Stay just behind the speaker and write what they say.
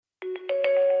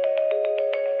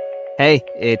Hey,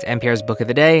 it's NPR's Book of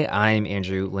the Day. I'm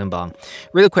Andrew Limbong.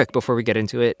 Really quick before we get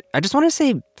into it, I just want to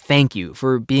say thank you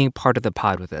for being part of the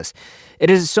pod with us.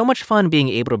 It is so much fun being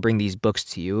able to bring these books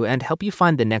to you and help you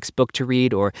find the next book to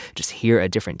read, or just hear a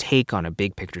different take on a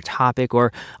big picture topic,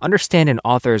 or understand an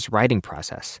author's writing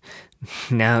process.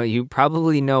 Now, you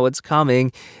probably know what's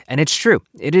coming, and it's true.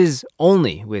 It is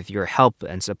only with your help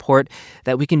and support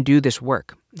that we can do this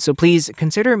work. So please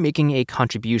consider making a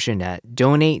contribution at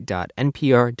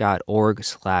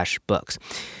donate.npr.org/books.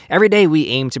 Every day we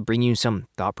aim to bring you some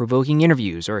thought-provoking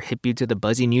interviews or hip you to the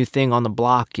buzzy new thing on the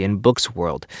block in books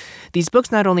world. These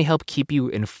books not only help keep you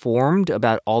informed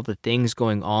about all the things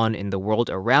going on in the world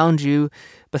around you,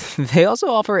 but they also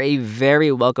offer a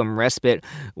very welcome respite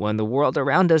when the world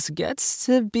around us gets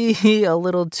to be a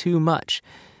little too much.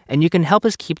 And you can help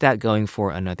us keep that going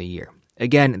for another year.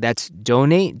 Again, that's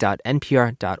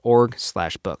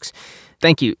donate.npr.org/books.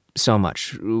 Thank you so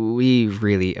much. We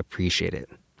really appreciate it.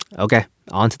 Okay,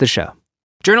 on to the show.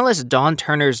 Journalist Dawn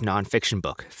Turner's nonfiction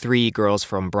book, Three Girls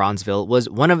from Bronzeville, was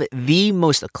one of the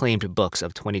most acclaimed books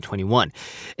of 2021.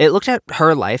 It looked at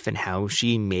her life and how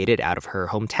she made it out of her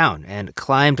hometown and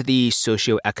climbed the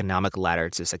socioeconomic ladder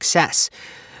to success.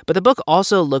 But the book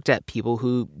also looked at people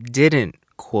who didn't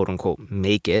quote-unquote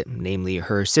make it, namely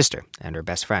her sister and her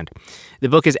best friend. The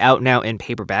book is out now in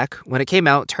paperback. When it came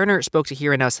out, Turner spoke to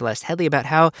Here and Now Celeste Headley about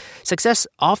how success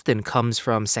often comes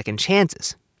from second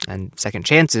chances, and second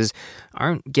chances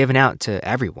aren't given out to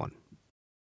everyone.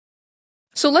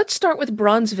 So let's start with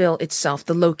Bronzeville itself,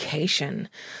 the location.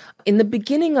 In the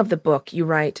beginning of the book, you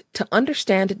write, "To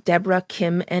understand Deborah,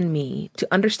 Kim, and me, to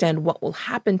understand what will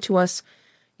happen to us,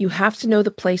 you have to know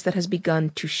the place that has begun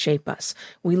to shape us.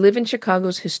 We live in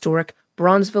Chicago's historic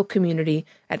Bronzeville community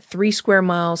at 3 square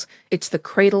miles. It's the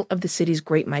cradle of the city's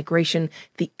Great Migration,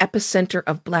 the epicenter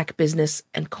of Black business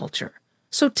and culture."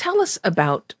 So tell us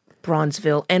about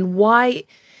Bronzeville and why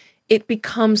it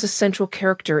becomes a central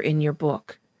character in your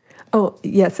book. Oh,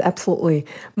 yes, absolutely.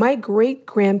 My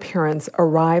great-grandparents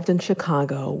arrived in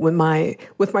Chicago with my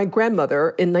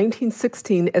grandmother in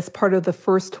 1916 as part of the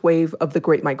first wave of the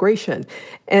Great Migration.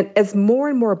 And as more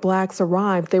and more Blacks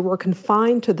arrived, they were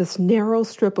confined to this narrow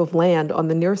strip of land on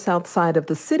the near south side of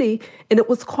the city, and it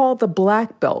was called the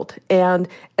Black Belt. And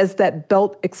as that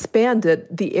belt expanded,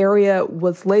 the area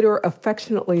was later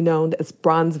affectionately known as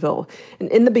Bronzeville. And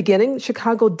in the beginning,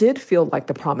 Chicago did feel like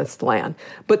the promised land.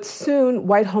 But soon,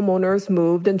 white homeowners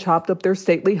moved and chopped up their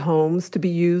stately homes to be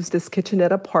used as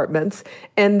kitchenette apartments,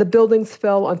 and the buildings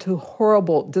fell onto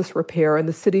horrible disrepair, and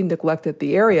the city neglected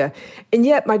the area. And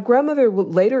yet, my grandmother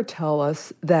would later tell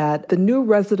us that the new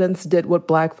residents did what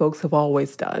Black folks have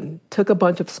always done, took a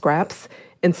bunch of scraps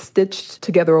and stitched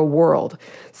together a world.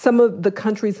 Some of the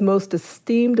country's most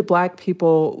esteemed Black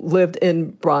people lived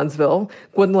in Bronzeville.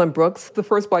 Gwendolyn Brooks, the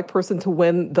first Black person to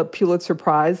win the Pulitzer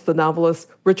Prize, the novelist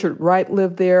Richard Wright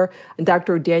lived there, and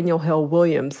Dr. Daniel Hale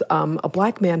Williams, a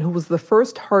Black man who was the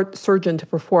first heart surgeon to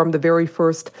perform the very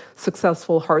first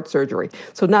successful heart surgery.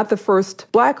 So not the first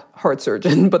Black heart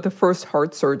surgeon, but the first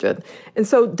heart surgeon. And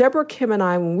so Deborah, Kim, and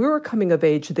I, when we were coming of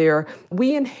age there,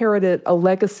 we inherited a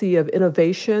legacy of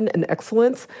innovation and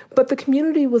excellence, but the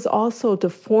community was also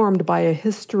deformed by a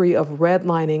history of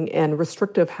redlining and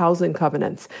restrictive housing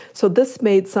covenants. So this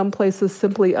made some places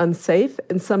simply unsafe,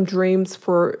 and some dreams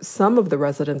for some of the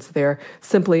residents there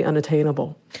simply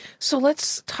unattainable. So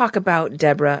let's talk about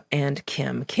Deborah and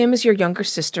Kim. Kim is your younger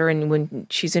sister, and when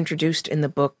she's introduced in the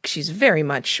book, she's very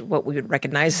much what we would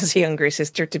recognize as a younger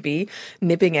sister to be,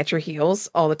 nipping at your heels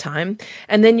all the time.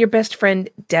 And then your best friend,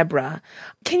 Deborah.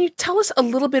 Can you tell us a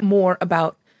little bit more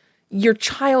about your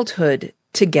childhood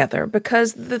together?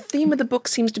 Because the theme of the book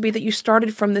seems to be that you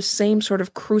started from the same sort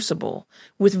of crucible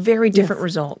with very different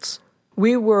results.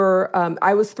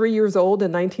 I was 3 years old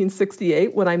in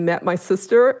 1968 when I met my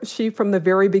sister. She, from the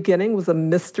very beginning, was a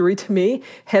mystery to me,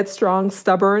 headstrong,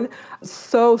 stubborn,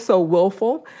 so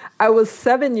willful. I was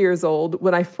 7 years old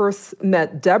when I first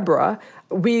met Deborah.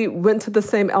 We went to the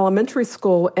same elementary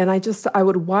school, and I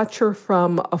would watch her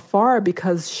from afar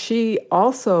because she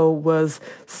also was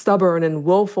stubborn and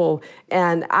willful,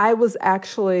 and I was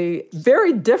actually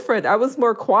very different. I was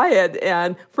more quiet,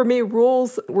 and for me,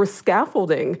 rules were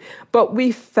scaffolding, but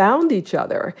we found each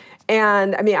other.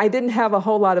 And I mean, I didn't have a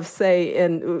whole lot of say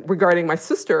regarding my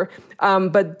sister,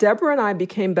 but Deborah and I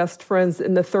became best friends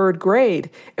in the 3rd grade,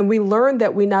 and we learned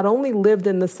that we not only lived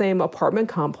in the same apartment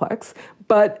complex,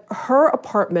 but her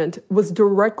apartment was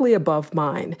directly above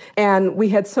mine. And we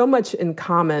had so much in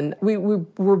common. We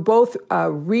were both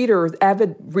readers,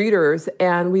 avid readers,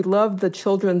 and we loved the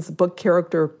children's book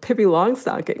character Pippi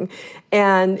Longstocking.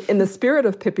 And in the spirit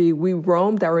of Pippi, we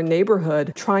roamed our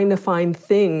neighborhood trying to find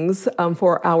things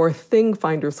for our Thing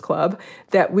Finders Club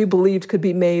that we believed could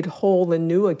be made whole and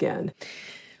new again.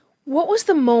 What was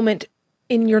the moment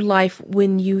in your life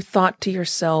when you thought to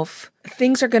yourself,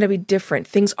 things are going to be different?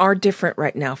 Things are different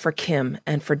right now for Kim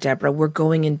and for Deborah. We're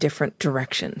going in different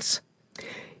directions.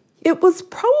 It was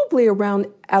probably around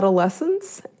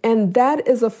adolescence, and that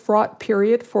is a fraught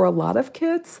period for a lot of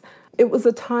kids. It was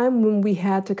a time when we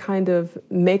had to kind of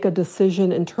make a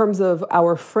decision in terms of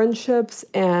our friendships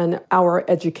and our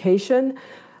education.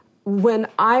 When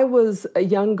I was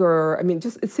younger,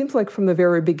 it seems like from the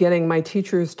very beginning, my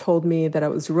teachers told me that I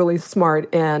was really smart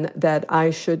and that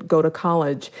I should go to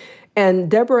college.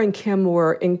 And Deborah and Kim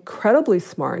were incredibly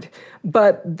smart,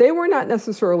 but they were not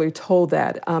necessarily told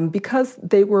that because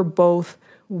they were both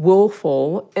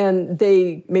willful, and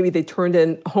maybe they turned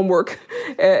in homework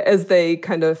as they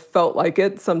kind of felt like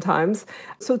it sometimes.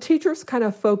 So teachers kind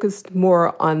of focused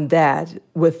more on that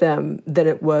with them than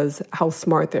it was how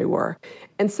smart they were.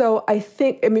 And so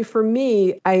for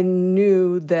me, I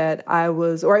knew that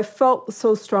I felt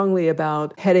so strongly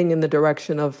about heading in the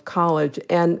direction of college.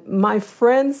 And my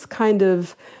friends kind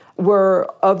of were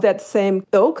of that same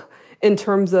ilk in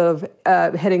terms of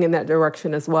heading in that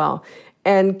direction as well.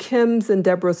 And Kim's and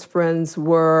Deborah's friends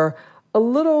were a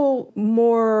little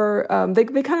more, they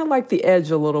kind of liked the edge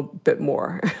a little bit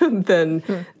more than,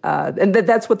 and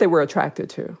that's what they were attracted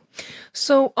to.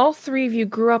 So all three of you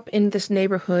grew up in this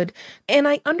neighborhood, and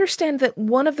I understand that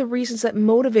one of the reasons that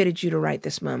motivated you to write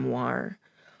this memoir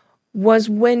was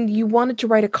when you wanted to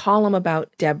write a column about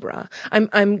Deborah.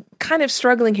 I'm kind of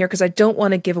struggling here because I don't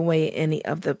want to give away any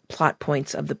of the plot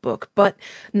points of the book, but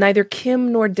neither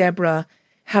Kim nor Deborah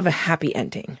have a happy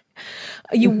ending.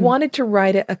 You wanted to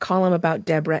write a column about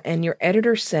Deborah, and your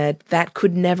editor said that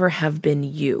could never have been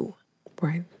you.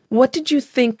 Right. What did you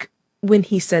think when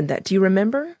he said that? Do you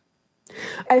remember?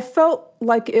 I felt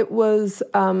like it was,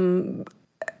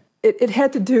 it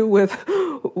had to do with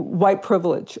white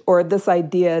privilege, or this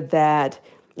idea that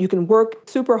you can work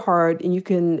super hard and you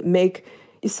can make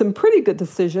some pretty good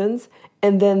decisions,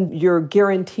 and then you're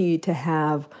guaranteed to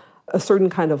have a certain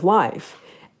kind of life.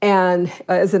 And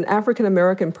as an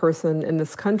African-American person in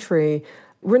this country,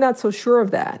 we're not so sure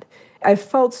of that. I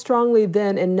felt strongly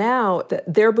then and now that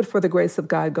there but for the grace of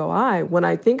God go I, when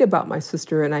I think about my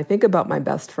sister and I think about my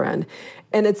best friend.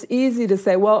 And it's easy to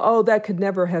say, well, that could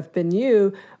never have been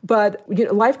you. But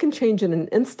life can change in an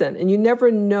instant, and you never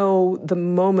know the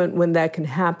moment when that can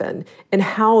happen and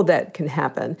how that can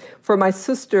happen. For my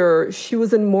sister, she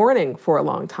was in mourning for a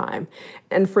long time.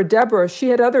 And for Deborah, she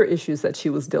had other issues that she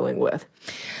was dealing with.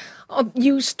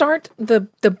 You start the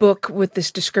book with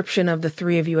this description of the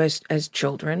three of you as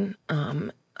children.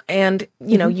 And,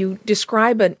 you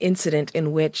describe an incident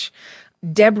in which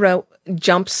Deborah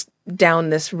jumps down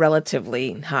this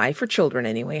relatively high, for children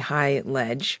anyway, high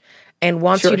ledge, and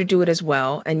wants you to do it as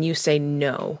well. And you say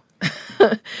no.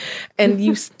 And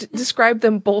you describe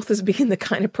them both as being the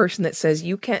kind of person that says,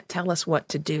 you can't tell us what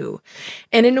to do.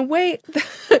 And in a way,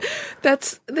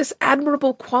 that's this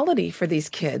admirable quality for these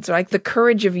kids, like the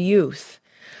courage of youth.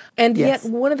 And yet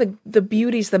one of the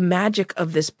beauties, the magic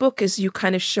of this book is you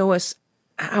kind of show us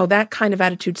how that kind of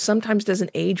attitude sometimes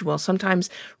doesn't age well. Sometimes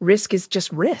risk is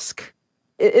just risk.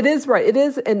 It is right. It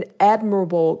is an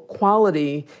admirable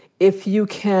quality if you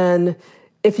can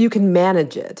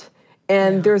manage it.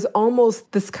 And there's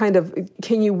almost this kind of,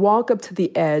 can you walk up to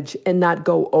the edge and not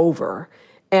go over?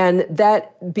 And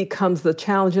that becomes the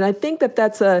challenge. And I think that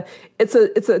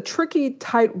it's a tricky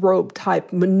tightrope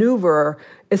type maneuver,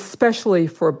 especially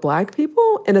for Black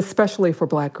people and especially for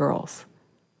Black girls.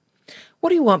 What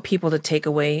do you want people to take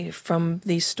away from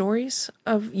these stories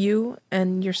of you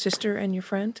and your sister and your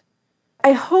friend?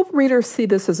 I hope readers see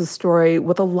this as a story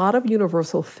with a lot of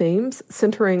universal themes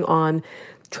centering on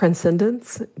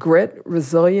transcendence, grit,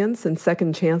 resilience, and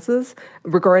second chances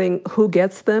regarding who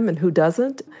gets them and who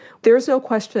doesn't. There's no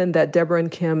question that Deborah and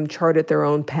Kim charted their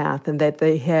own path and that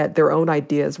they had their own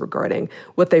ideas regarding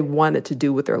what they wanted to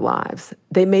do with their lives.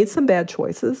 They made some bad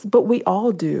choices, but we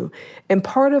all do. And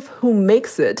part of who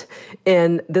makes it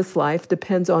in this life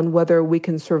depends on whether we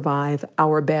can survive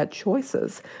our bad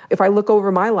choices. If I look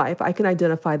over my life, I can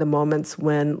identify the moments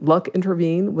when luck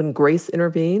intervened, when grace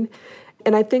intervened.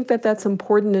 And I think that that's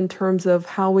important in terms of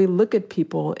how we look at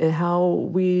people and how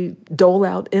we dole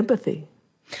out empathy.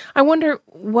 I wonder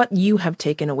what you have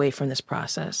taken away from this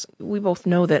process. We both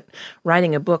know that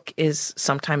writing a book is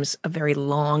sometimes a very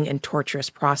long and torturous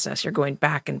process. You're going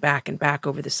back and back and back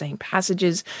over the same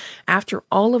passages. After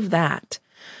all of that,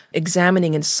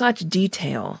 examining in such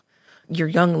detail your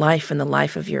young life and the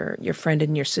life of your friend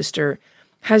and your sister,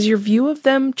 has your view of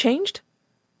them changed?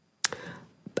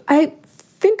 I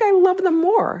think I love them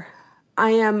more.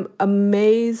 I am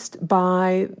amazed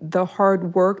by the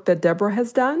hard work that Deborah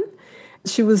has done.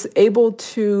 She was able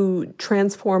to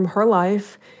transform her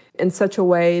life in such a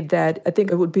way that I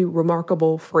think it would be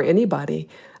remarkable for anybody.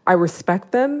 I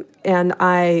respect them, and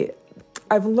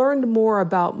I've learned more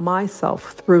about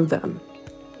myself through them.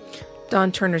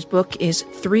 Dawn Turner's book is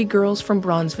Three Girls from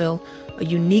Bronzeville, a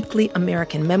uniquely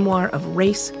American memoir of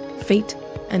race, fate,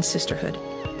 and sisterhood.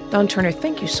 Dawn Turner,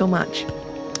 thank you so much.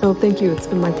 Oh, thank you. It's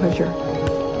been my pleasure.